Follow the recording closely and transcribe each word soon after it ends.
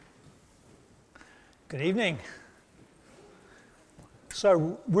Good evening.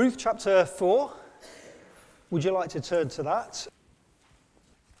 So, Ruth chapter 4, would you like to turn to that?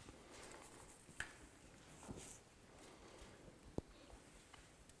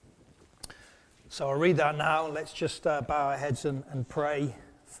 So I'll read that now. Let's just bow our heads and pray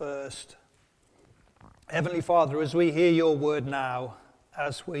first. Heavenly Father, as we hear your word now,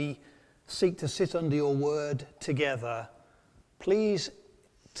 as we seek to sit under your word together, please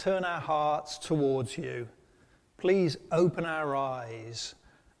turn our hearts towards you. Please open our eyes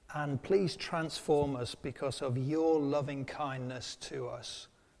and please transform us because of your loving kindness to us.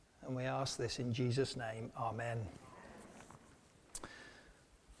 And we ask this in Jesus' name. Amen.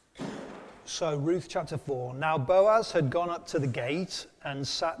 So Ruth chapter 4. Now Boaz had gone up to the gate and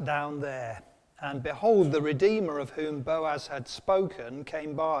sat down there. And behold, the Redeemer of whom Boaz had spoken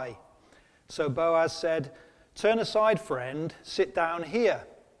came by. So Boaz said, "Turn aside, friend, sit down here."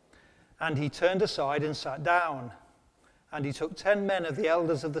 And he turned aside and sat down. And he took 10 men of the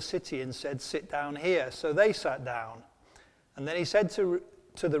elders of the city and said, "Sit down here." So they sat down. And then he said to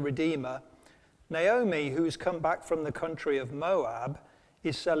the Redeemer, "Naomi, who has come back from the country of Moab,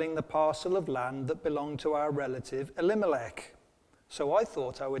 is selling the parcel of land that belonged to our relative Elimelech. So I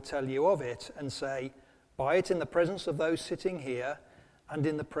thought I would tell you of it and say, buy it in the presence of those sitting here and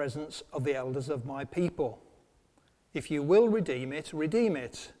in the presence of the elders of my people. If you will redeem it, redeem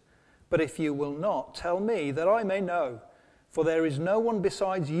it. But if you will not, tell me that I may know, for there is no one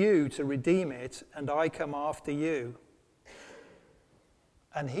besides you to redeem it, and I come after you."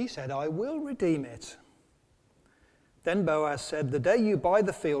 And he said, "I will redeem it." Then Boaz said, "The day you buy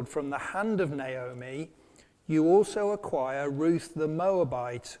the field from the hand of Naomi, you also acquire Ruth the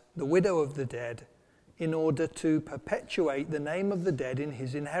Moabite, the widow of the dead, in order to perpetuate the name of the dead in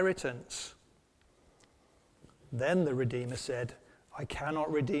his inheritance." Then the Redeemer said, "I cannot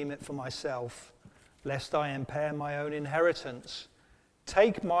redeem it for myself, lest I impair my own inheritance.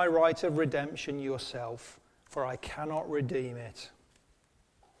 Take my right of redemption yourself, for I cannot redeem it."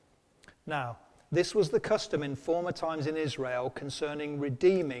 Now, this was the custom in former times in Israel concerning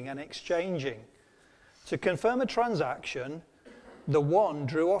redeeming and exchanging. To confirm a transaction, the one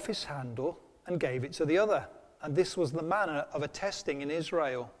drew off his handle and gave it to the other, and this was the manner of attesting in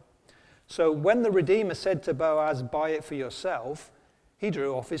Israel. So when the Redeemer said to Boaz, "Buy it for yourself," he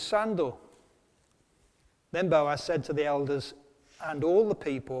drew off his sandal. Then Boaz said to the elders and all the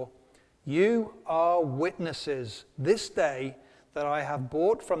people, "You are witnesses this day that I have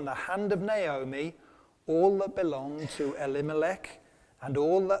bought from the hand of Naomi all that belonged to Elimelech and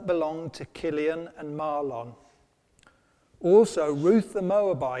all that belonged to Kilion and Mahlon. Also Ruth the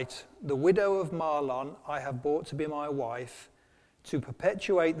Moabite, the widow of Mahlon, I have bought to be my wife, to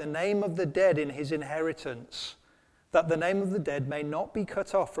perpetuate the name of the dead in his inheritance, that the name of the dead may not be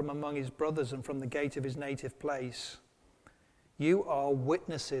cut off from among his brothers and from the gate of his native place. You are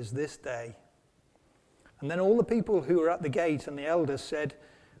witnesses this day." And then all the people who were at the gate and the elders said,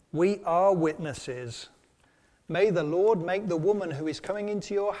 "We are witnesses. May the Lord make the woman who is coming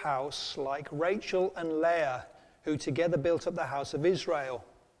into your house like Rachel and Leah, who together built up the house of Israel.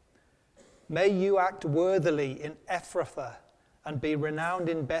 May you act worthily in Ephrathah and be renowned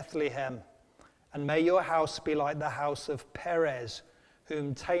in Bethlehem. And may your house be like the house of Perez,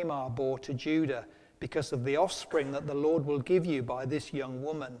 whom Tamar bore to Judah, because of the offspring that the Lord will give you by this young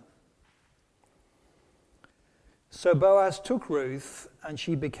woman." So Boaz took Ruth, and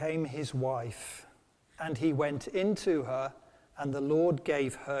she became his wife. And he went into her, and the Lord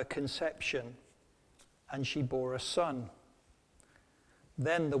gave her conception, and she bore a son.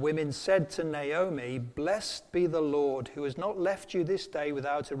 Then the women said to Naomi, "Blessed be the Lord, who has not left you this day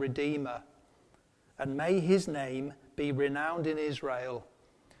without a redeemer. And may his name be renowned in Israel.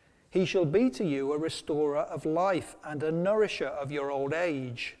 He shall be to you a restorer of life and a nourisher of your old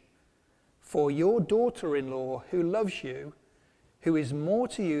age. For your daughter-in-law, who loves you, who is more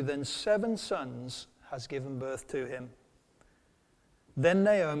to you than 7 sons, has given birth to him." Then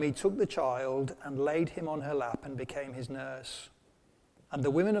Naomi took the child and laid him on her lap and became his nurse. And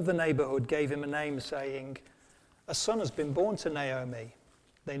the women of the neighborhood gave him a name, saying, "A son has been born to Naomi."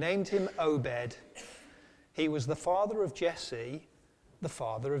 They named him Obed. He was the father of Jesse, the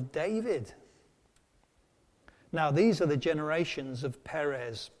father of David. Now these are the generations of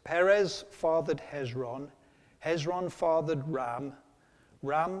Perez. Perez fathered Hezron. Hezron fathered Ram.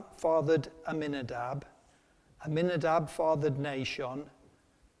 Ram fathered Amminadab. Amminadab fathered Nahshon.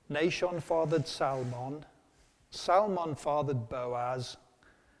 Nahshon fathered Salmon. Salmon fathered Boaz.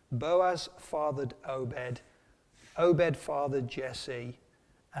 Boaz fathered Obed. Obed fathered Jesse.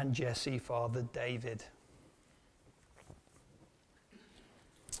 And Jesse fathered David.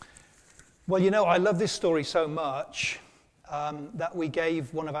 Well, I love this story so much that we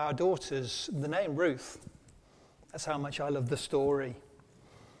gave one of our daughters the name Ruth. That's how much I love the story.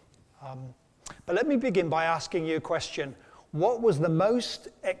 But let me begin by asking you a question. What was the most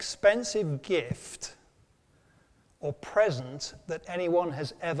expensive gift or present that anyone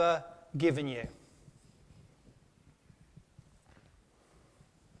has ever given you?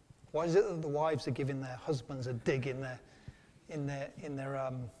 Why is it that the wives are giving their husbands a dig in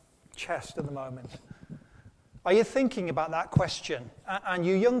their chest at the moment? Are you thinking about that question? And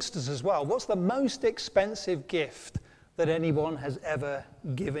you youngsters as well. What's the most expensive gift that anyone has ever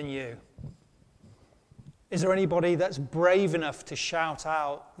given you? Is there anybody that's brave enough to shout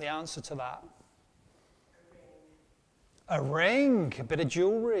out the answer to that? A ring, a bit of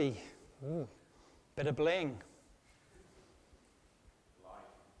jewelry, bit of bling.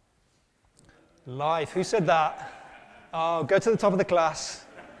 Life. Who said that? Oh, go to the top of the class.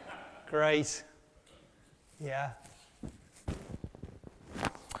 Great. Yeah.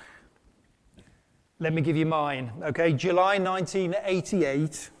 Let me give you mine. Okay, July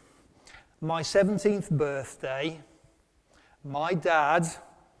 1988, my 17th birthday, my dad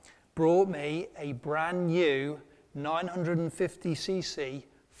brought me a brand new 950cc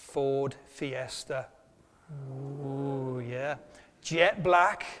Ford Fiesta. Ooh, yeah. Jet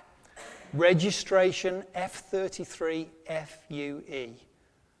black. Registration F33 FUE.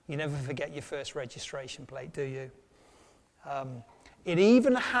 You never forget your first registration plate, do you? It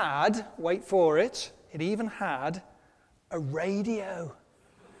even had, wait for it, it even had a radio.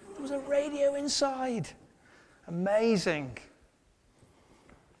 There was a radio inside. Amazing.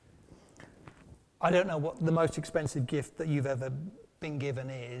 I don't know what the most expensive gift that you've ever been given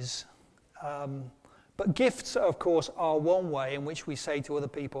is. But gifts, of course, are one way in which we say to other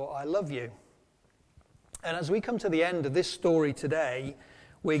people, I love you. And as we come to the end of this story today,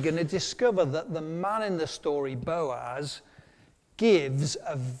 we're going to discover that the man in the story, Boaz, gives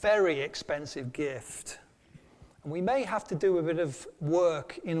a very expensive gift. And we may have to do a bit of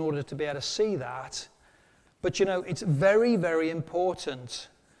work in order to be able to see that. But it's very, very important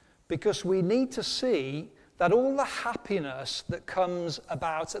because we need to see that all the happiness that comes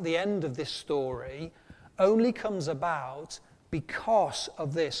about at the end of this story only comes about because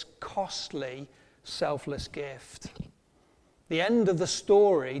of this costly, selfless gift. The end of the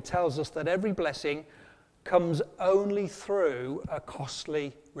story tells us that every blessing comes only through a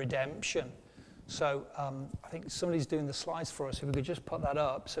costly redemption. So I think somebody's doing the slides for us. If we could just put that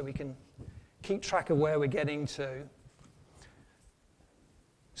up so we can keep track of where we're getting to.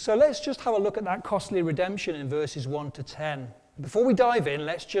 So let's just have a look at that costly redemption in verses 1 to 10. Before we dive in,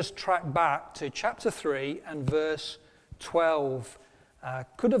 let's just track back to chapter 3 and verse 12.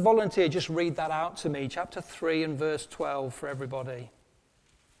 Could a volunteer just read that out to me? Chapter 3 and verse 12 for everybody.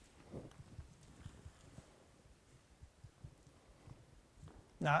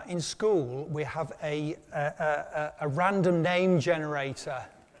 Now, in school, we have a random name generator,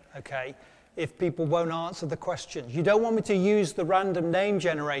 okay, if people won't answer the questions. You don't want me to use the random name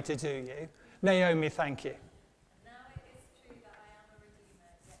generator, do you? Naomi, thank you. Now it is true that I am a redeemer,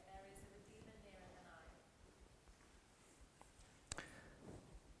 yet there is a redeemer nearer than I.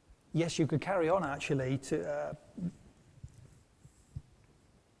 Yes, you could carry on, actually, to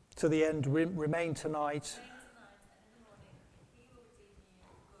the end. Remain tonight.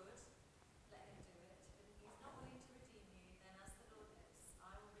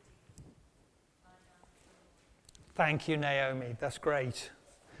 Thank you, Naomi. That's great.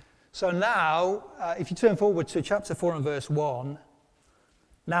 So now, if you turn forward to chapter 4 and verse 1,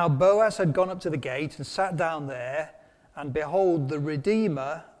 now Boaz had gone up to the gate and sat down there, and behold, the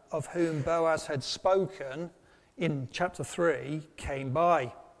Redeemer of whom Boaz had spoken in chapter 3 came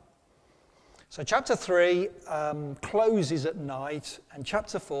by. So chapter 3 closes at night, and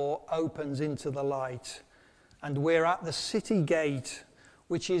chapter 4 opens into the light. And we're at the city gate,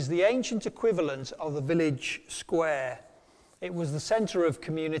 which is the ancient equivalent of the village square. It was the center of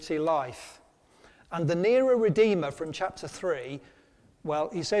community life. And the nearer Redeemer from chapter 3, well,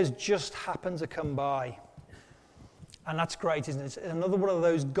 he says, just happened to come by. And that's great, isn't it? It's another one of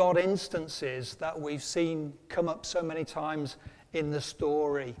those God instances that we've seen come up so many times in the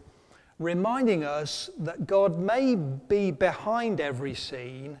story, reminding us that God may be behind every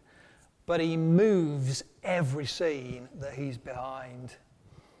scene, but he moves every scene that he's behind.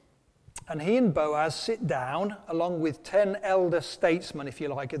 And he and Boaz sit down, along with 10 elder statesmen, if you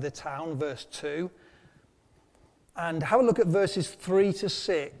like, of the town, verse 2. And have a look at verses 3 to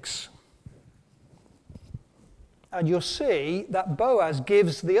 6. And you'll see that Boaz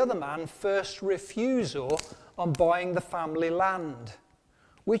gives the other man first refusal on buying the family land.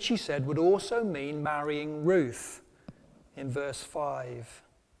 which he said would also mean marrying Ruth in verse 5.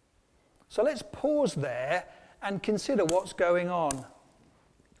 So let's pause there and consider what's going on.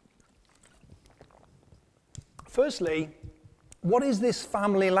 Firstly, what is this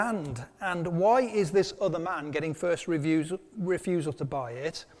family land, and why is this other man getting first refusal to buy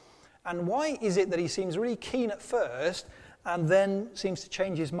it? And why is it that he seems really keen at first and then seems to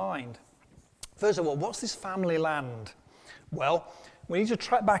change his mind? First of all, what's this family land? Well, we need to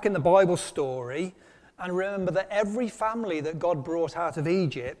track back in the Bible story and remember that every family that God brought out of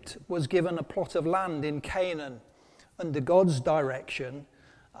Egypt was given a plot of land in Canaan under God's direction,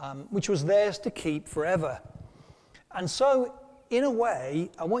 which was theirs to keep forever. And so, in a way,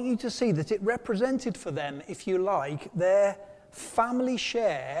 I want you to see that it represented for them, if you like, their family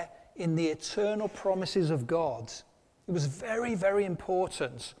share in the eternal promises of God. It was very, very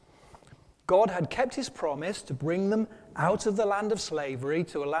important. God had kept his promise to bring them out of the land of slavery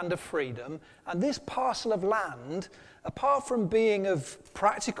to a land of freedom, and this parcel of land, apart from being of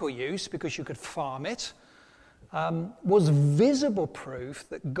practical use because you could farm it, was visible proof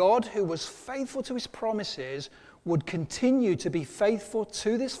that God, who was faithful to his promises, would continue to be faithful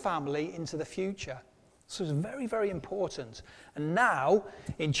to this family into the future. So it's very, very important. And now,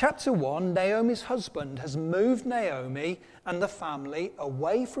 in chapter 1, Naomi's husband has moved Naomi and the family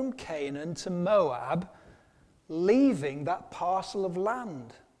away from Canaan to Moab, leaving that parcel of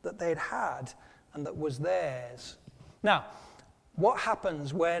land that they'd had and that was theirs. Now, what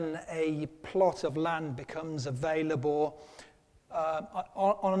happens when a plot of land becomes available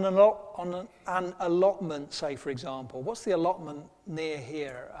on an allotment, say, for example? What's the allotment near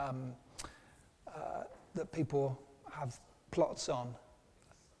here that people have plots on?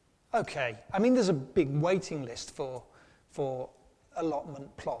 Okay, I mean, there's a big waiting list for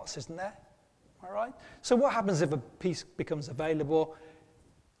allotment plots, isn't there? All right. So what happens if a piece becomes available?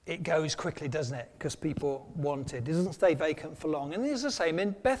 It goes quickly, doesn't it? Because people want it. It doesn't stay vacant for long. And it's the same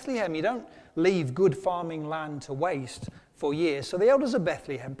in Bethlehem. You don't leave good farming land to waste for years. So the elders of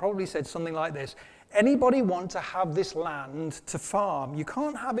Bethlehem probably said something like this: anybody want to have this land to farm? You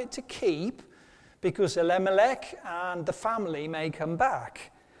can't have it to keep because Elimelech and the family may come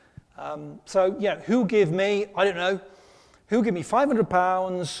back. Who'll give me, I don't know, who'll give me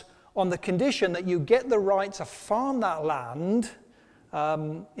 £500 on the condition that you get the right to farm that land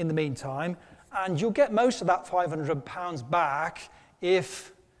in the meantime, and you'll get most of that £500 back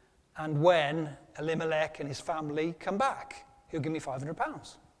if and when Elimelech and his family come back. Who'll give me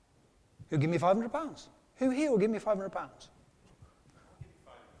 £500? Who'll give me £500? Who here will give me £500?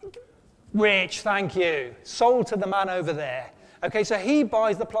 Rich, thank you. Sold to the man over there. Okay, so he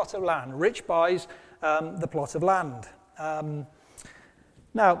buys the plot of land. Rich buys the plot of land.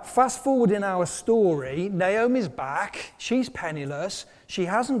 Now, fast forward in our story, Naomi's back. She's penniless. She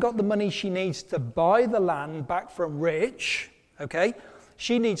hasn't got the money she needs to buy the land back from Rich. Okay,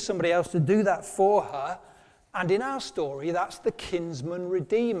 she needs somebody else to do that for her. And in our story, that's the kinsman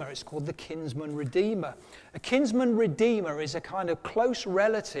redeemer. It's called the kinsman redeemer. A kinsman redeemer is a kind of close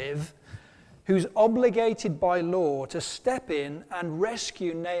relative who's obligated by law to step in and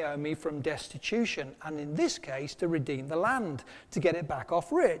rescue Naomi from destitution, and in this case, to redeem the land, to get it back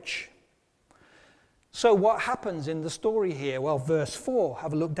off Rich. So what happens in the story here? Well, verse 4,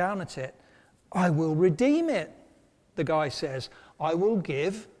 have a look down at it. I will redeem it, the guy says. I will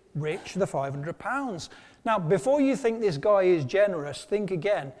give Rich the £500. Now, before you think this guy is generous, think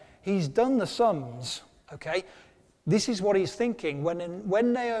again. He's done the sums, okay? This is what he's thinking.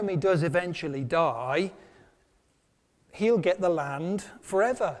 When Naomi does eventually die, he'll get the land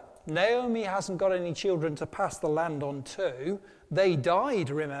forever. Naomi hasn't got any children to pass the land on to. They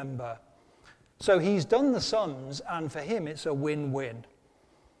died, remember. So he's done the sums, and for him it's a win-win.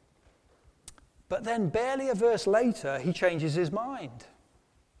 But then barely a verse later, he changes his mind.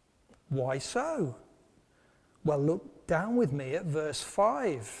 Why so? Well, look down with me at verse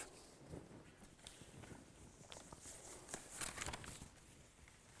 5.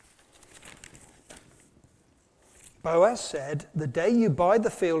 Boaz said, the day you buy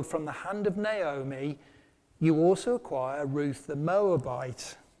the field from the hand of Naomi, you also acquire Ruth the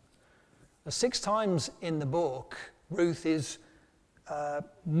Moabite. 6 times in the book, Ruth is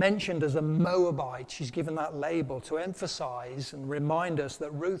mentioned as a Moabite. She's given that label to emphasize and remind us that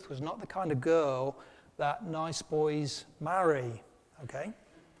Ruth was not the kind of girl that nice boys marry. Okay?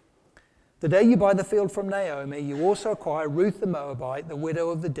 The day you buy the field from Naomi, you also acquire Ruth the Moabite, the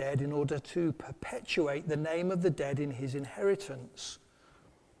widow of the dead, in order to perpetuate the name of the dead in his inheritance.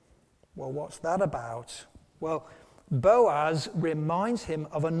 Well, what's that about? Well, Boaz reminds him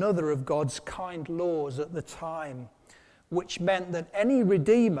of another of God's kind laws at the time. which meant that any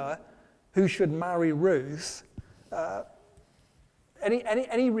redeemer who should marry Ruth,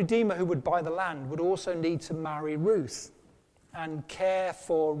 any redeemer who would buy the land would also need to marry Ruth and care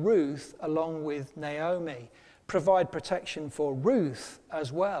for Ruth along with Naomi, provide protection for Ruth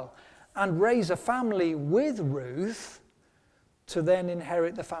as well, and raise a family with Ruth to then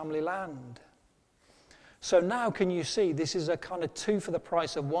inherit the family land. So now can you see this is a kind of two for the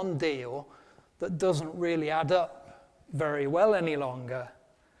price of one deal that doesn't really add up very well any longer.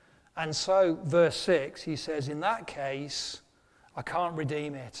 And so verse 6, he says, in that case, I can't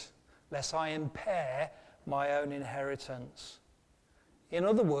redeem it, lest I impair my own inheritance. In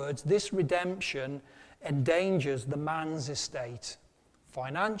other words, this redemption endangers the man's estate,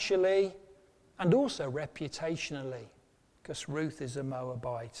 financially and also reputationally, because Ruth is a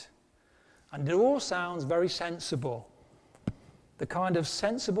Moabite. And it all sounds very sensible, the kind of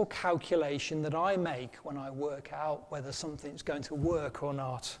sensible calculation that I make when I work out whether something's going to work or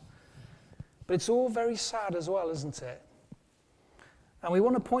not. But it's all very sad as well, isn't it? And we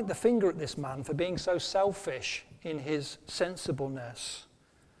want to point the finger at this man for being so selfish in his sensibleness.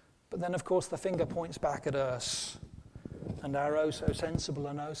 But then, of course, the finger points back at us and our oh so sensible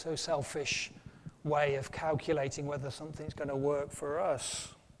and oh so selfish way of calculating whether something's going to work for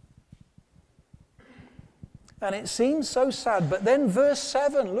us. And it seems so sad, but then verse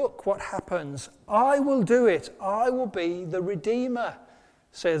 7, look what happens. I will do it. I will be the redeemer,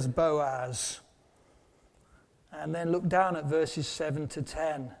 says Boaz. And then look down at verses 7 to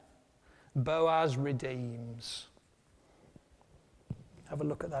 10. Boaz redeems. Have a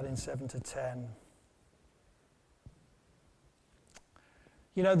look at that in 7 to 10.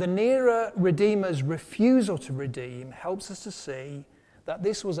 You know, the nearer redeemer's refusal to redeem helps us to see that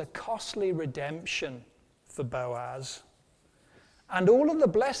this was a costly redemption for Boaz. And all of the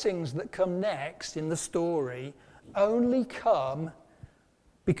blessings that come next in the story only come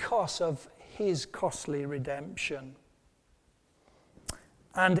because of his costly redemption.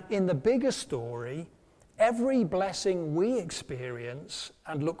 And in the bigger story, every blessing we experience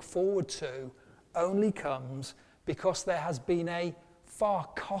and look forward to only comes because there has been a far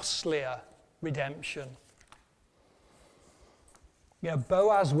costlier redemption. You know,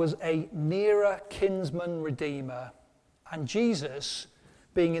 Boaz was a nearer kinsman redeemer, and Jesus,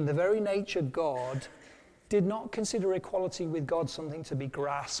 being in the very nature God, did not consider equality with God something to be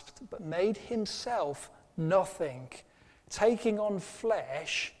grasped, but made himself nothing, taking on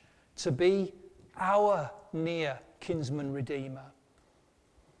flesh to be our near kinsman redeemer.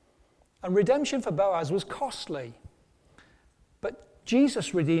 And redemption for Boaz was costly, but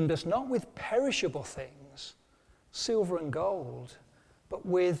Jesus redeemed us not with perishable things, silver and gold, but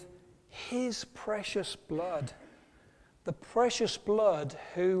with his precious blood. The precious blood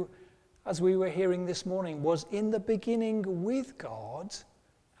who, as we were hearing this morning, was in the beginning with God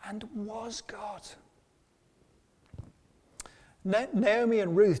and was God. Naomi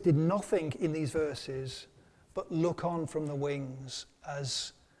and Ruth did nothing in these verses but look on from the wings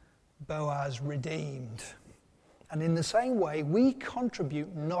as Boaz redeemed. And in the same way, we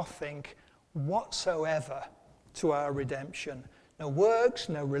contribute nothing whatsoever to our redemption. No works,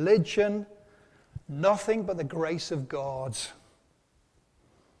 no religion, nothing but the grace of God.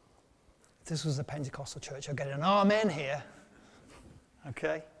 If this was a Pentecostal church, I'll get an amen here.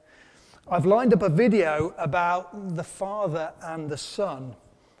 Okay? I've lined up a video about the Father and the Son,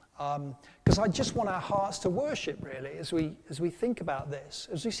 because I just want our hearts to worship, really, as we think about this,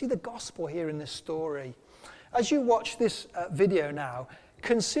 as we see the gospel here in this story. As you watch this video now,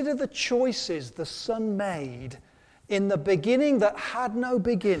 consider the choices the Son made in the beginning that had no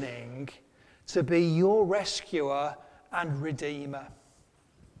beginning to be your rescuer and redeemer.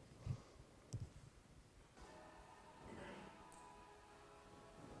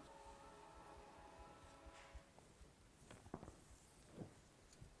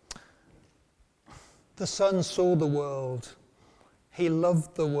 The Son saw the world. He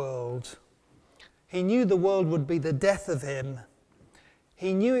loved the world. He knew the world would be the death of him.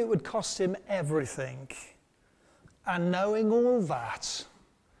 He knew it would cost him everything. And knowing all that,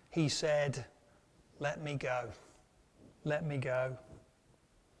 he said, let me go. Let me go.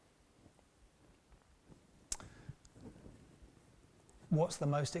 What's the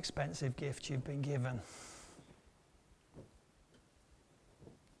most expensive gift you've been given?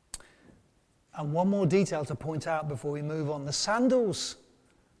 And one more detail to point out before we move on. The sandals.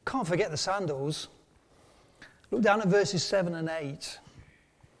 Can't forget the sandals. Look down at verses 7 and 8.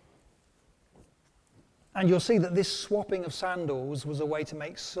 And you'll see that this swapping of sandals was a way to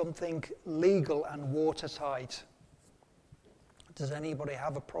make something legal and watertight. Does anybody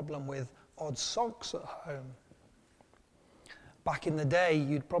have a problem with odd socks at home? Back in the day,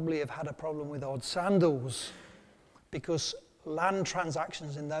 you'd probably have had a problem with odd sandals because land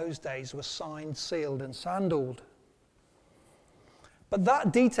transactions in those days were signed, sealed, and sandaled. But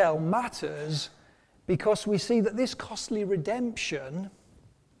that detail matters because we see that this costly redemption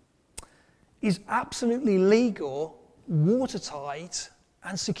is absolutely legal, watertight,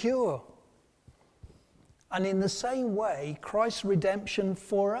 and secure. And in the same way, Christ's redemption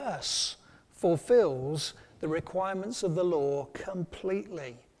for us fulfills the requirements of the law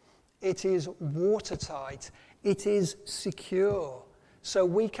completely. It is watertight. It is secure. So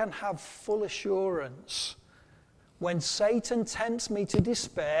we can have full assurance. When Satan tempts me to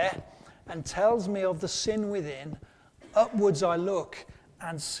despair and tells me of the sin within, upwards I look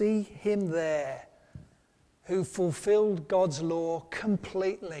and see him there who fulfilled God's law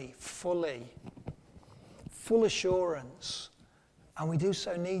completely, fully. Full assurance. And we do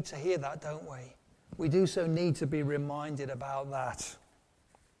so need to hear that, don't we? We do so need to be reminded about that.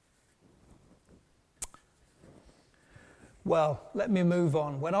 Well, let me move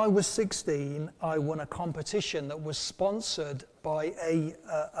on. When I was 16, I won a competition that was sponsored by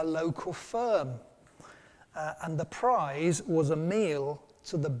a local firm. And the prize was a meal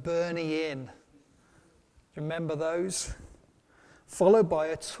to the Burney Inn. Do you remember those? Followed by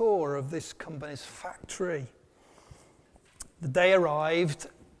a tour of this company's factory. The day arrived,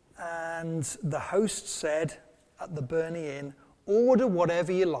 and the host said at the Burney Inn, order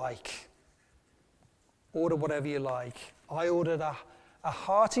whatever you like. Order whatever you like. I ordered a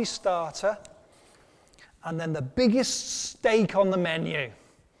hearty starter, and then the biggest steak on the menu,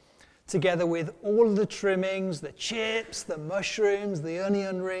 together with all of the trimmings, the chips, the mushrooms, the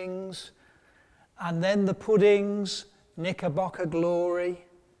onion rings, and then the puddings, Knickerbocker glory,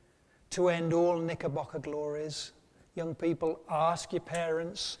 to end all Knickerbocker glories. Young people, ask your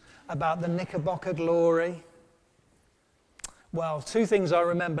parents about the Knickerbocker glory. Well, two things I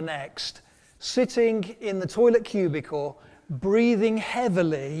remember next. Sitting in the toilet cubicle, breathing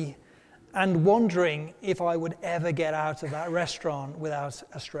heavily, and wondering if I would ever get out of that restaurant without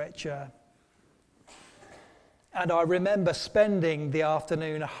a stretcher. And I remember spending the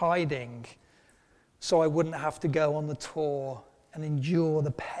afternoon hiding so I wouldn't have to go on the tour and endure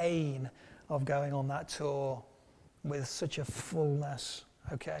the pain of going on that tour with such a fullness.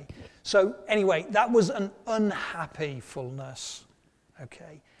 Okay. So anyway, that was an unhappy fullness.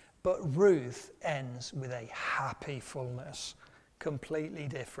 Okay. But Ruth ends with a happy fullness, completely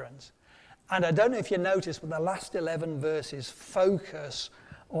different. And I don't know if you noticed, but the last 11 verses focus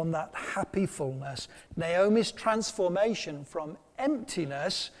on that happy fullness, Naomi's transformation from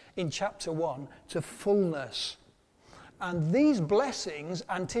emptiness in chapter 1 to fullness. And these blessings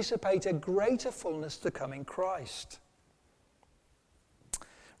anticipate a greater fullness to come in Christ.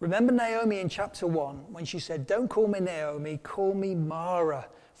 Remember Naomi in chapter 1 when she said, "Don't call me Naomi, call me Mara,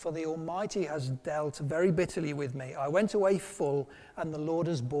 for the Almighty has dealt very bitterly with me. I went away full, and the Lord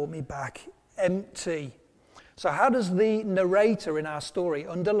has brought me back empty." So how does the narrator in our story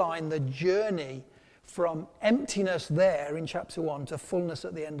underline the journey from emptiness there in chapter 1 to fullness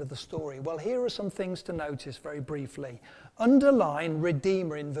at the end of the story? Well, here are some things to notice very briefly. Underline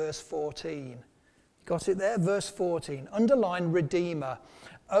Redeemer in verse 14. Got it there? Verse 14. Underline Redeemer.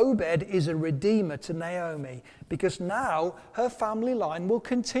 Obed is a redeemer to Naomi because now her family line will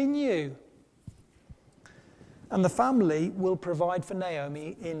continue. And the family will provide for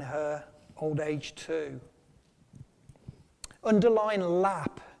Naomi in her old age too. Underline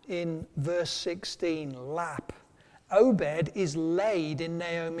lap in verse 16. Lap. Obed is laid in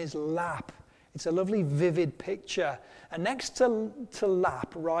Naomi's lap. It's a lovely vivid picture. And next to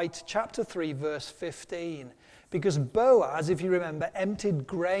lap, write chapter 3 verse 15. Because Boaz, if you remember, emptied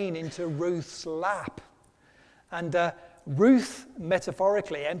grain into Ruth's lap. And Ruth,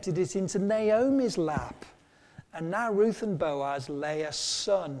 metaphorically, emptied it into Naomi's lap. And now Ruth and Boaz lay a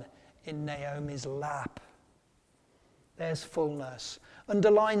son in Naomi's lap. There's fullness.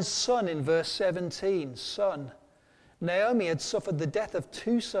 Underline son in verse 17. Son. Naomi had suffered the death of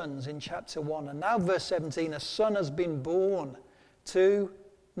 2 sons in chapter 1. And now verse 17, a son has been born to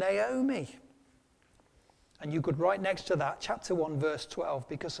Naomi. And you could write next to that, chapter 1, verse 12,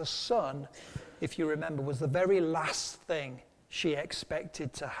 because a son, if you remember, was the very last thing she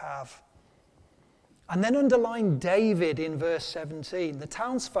expected to have. And then underline David in verse 17. The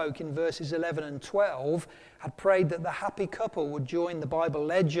townsfolk in verses 11 and 12 had prayed that the happy couple would join the Bible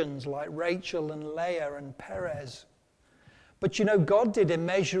legends like Rachel and Leah and Perez. But you know, God did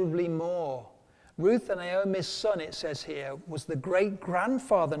immeasurably more. Ruth and Naomi's son, it says here, was the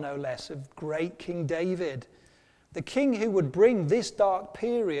great-grandfather, no less, of great King David. The king who would bring this dark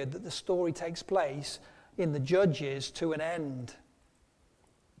period that the story takes place in the Judges to an end.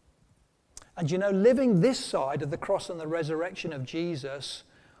 And living this side of the cross and the resurrection of Jesus,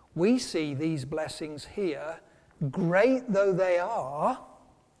 we see these blessings here, great though they are,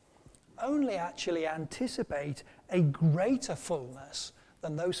 only actually anticipate a greater fullness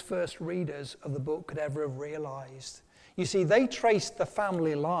than those first readers of the book could ever have realized. You see, they traced the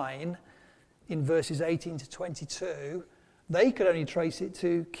family line in verses 18 to 22. They could only trace it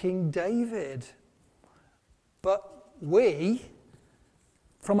to King David. But we,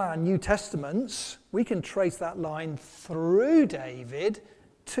 from our New Testaments, we can trace that line through David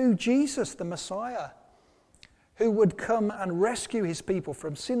to Jesus, the Messiah, who would come and rescue his people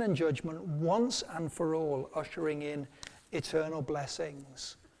from sin and judgment once and for all, ushering in eternal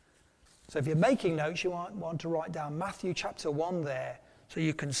blessings. So if you're making notes, you might want to write down Matthew chapter 1 there, so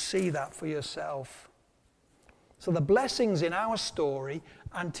you can see that for yourself. So the blessings in our story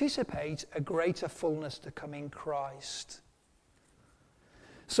anticipate a greater fullness to come in Christ.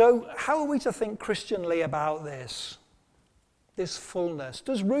 So how are we to think Christianly about this fullness?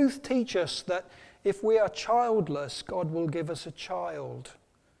 Does Ruth teach us that if we are childless, God will give us a child?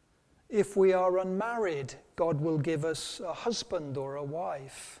 If we are unmarried, God will give us a husband or a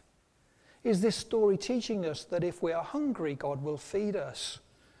wife? Is this story teaching us that if we are hungry, God will feed us?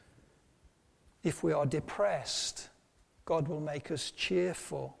 If we are depressed, God will make us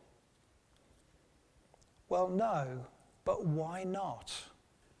cheerful? Well, no, but why not?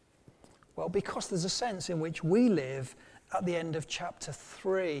 Well, because there's a sense in which we live at the end of chapter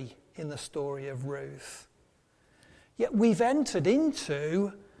 3 in the story of Ruth. Yet we've entered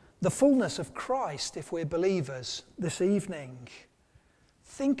into the fullness of Christ if we're believers this evening.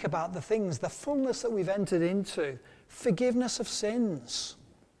 Think about the things, the fullness that we've entered into. Forgiveness of sins.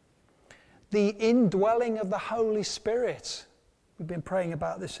 The indwelling of the Holy Spirit. We've been praying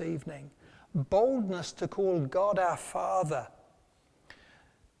about this evening. Boldness to call God our Father.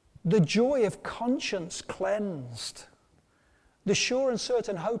 The joy of conscience cleansed. The sure and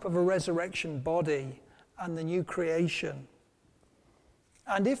certain hope of a resurrection body and the new creation.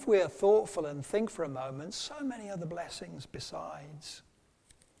 And if we are thoughtful and think for a moment, so many other blessings besides.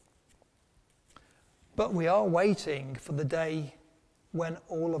 But we are waiting for the day when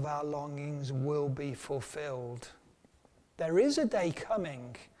all of our longings will be fulfilled. There is a day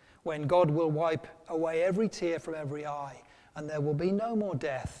coming when God will wipe away every tear from every eye, and there will be no more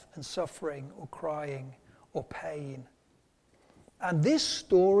death and suffering or crying or pain. And this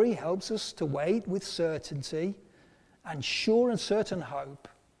story helps us to wait with certainty and sure and certain hope,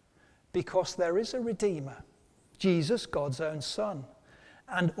 because there is a Redeemer, Jesus, God's own Son.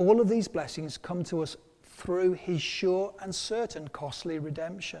 And all of these blessings come to us through his sure and certain costly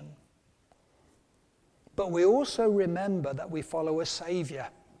redemption. But we also remember that we follow a Saviour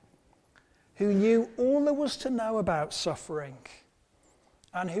who knew all there was to know about suffering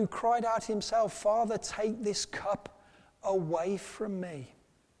and who cried out himself, "Father, take this cup away from me.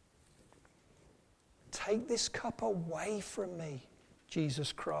 Take this cup away from me,"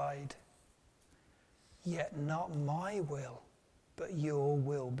 Jesus cried. "Yet not my will, but your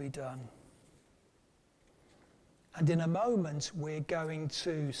will be done." And in a moment we're going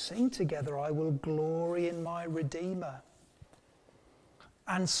to sing together, "I will glory in my Redeemer."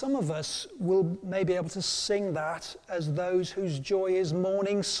 And some of us will maybe be able to sing that as those whose joy is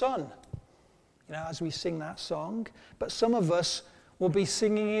morning sun, as we sing that song. But some of us will be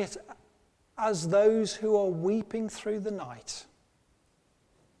singing it as those who are weeping through the night,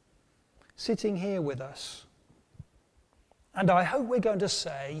 sitting here with us. And I hope we're going to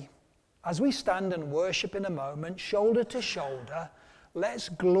say, as we stand and worship in a moment, shoulder to shoulder, let's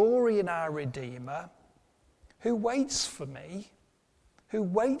glory in our Redeemer who waits for me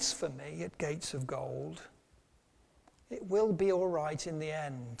at gates of gold. It will be all right in the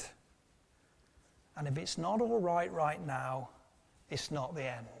end. And if it's not all right now, it's not the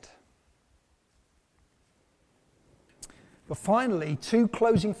end. But finally, 2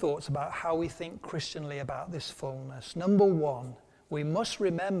 closing thoughts about how we think Christianly about this fullness. Number 1, we must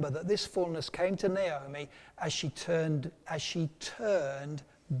remember that this fullness came to Naomi as she turned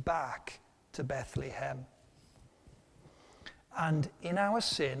back to Bethlehem. And in our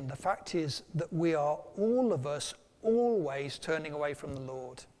sin, the fact is that we are, all of us, always turning away from the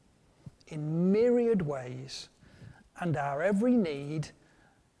Lord in myriad ways. And our every need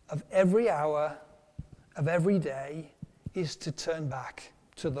of every hour of every day is to turn back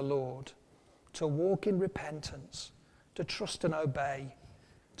to the Lord, to walk in repentance, to trust and obey,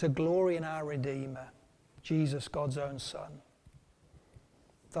 to glory in our Redeemer, Jesus, God's own Son.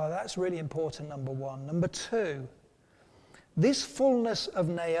 So that's really important, number 1. Number 2, this fullness of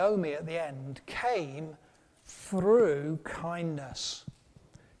Naomi at the end came through kindness,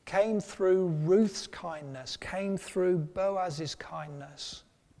 came through Ruth's kindness, came through Boaz's kindness.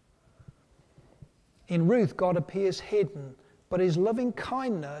 In Ruth, God appears hidden, but his loving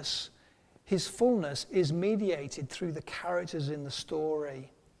kindness, his fullness, is mediated through the characters in the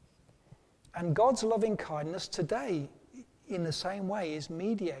story. And God's loving kindness today, in the same way, is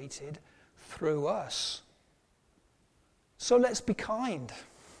mediated through us. So let's be kind.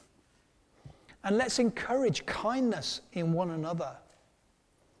 And let's encourage kindness in one another.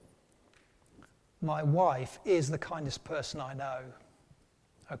 My wife is the kindest person I know.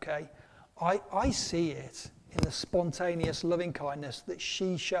 Okay? I see it in the spontaneous loving kindness that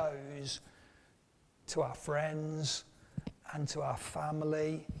she shows to our friends and to our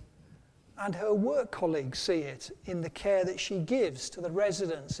family. And her work colleagues see it in the care that she gives to the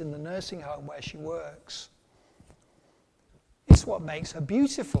residents in the nursing home where she works. It's what makes her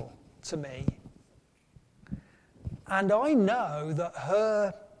beautiful to me. And I know that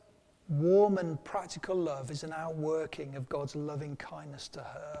her warm and practical love is an outworking of God's loving kindness to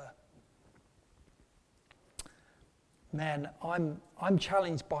her. Men, I'm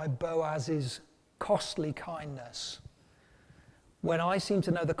challenged by Boaz's costly kindness. When I seem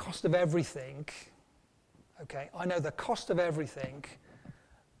to know the cost of everything, okay, I know the cost of everything,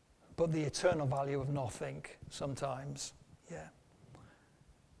 but the eternal value of nothing sometimes, yeah.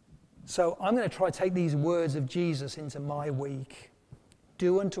 So I'm going to try to take these words of Jesus into my week.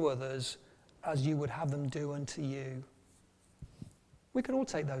 Do unto others as you would have them do unto you. We could all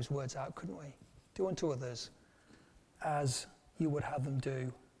take those words out, couldn't we? Do unto others as you would have them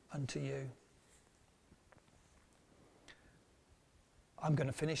do unto you. I'm going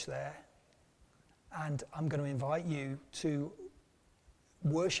to finish there, and I'm going to invite you to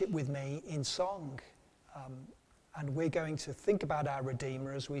worship with me in song. And we're going to think about our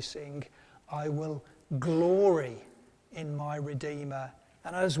Redeemer as we sing, I will glory in my Redeemer.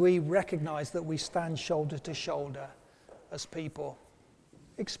 And as we recognize that we stand shoulder to shoulder as people,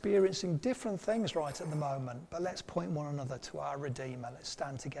 experiencing different things right at the moment, but let's point one another to our Redeemer. Let's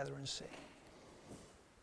stand together and sing.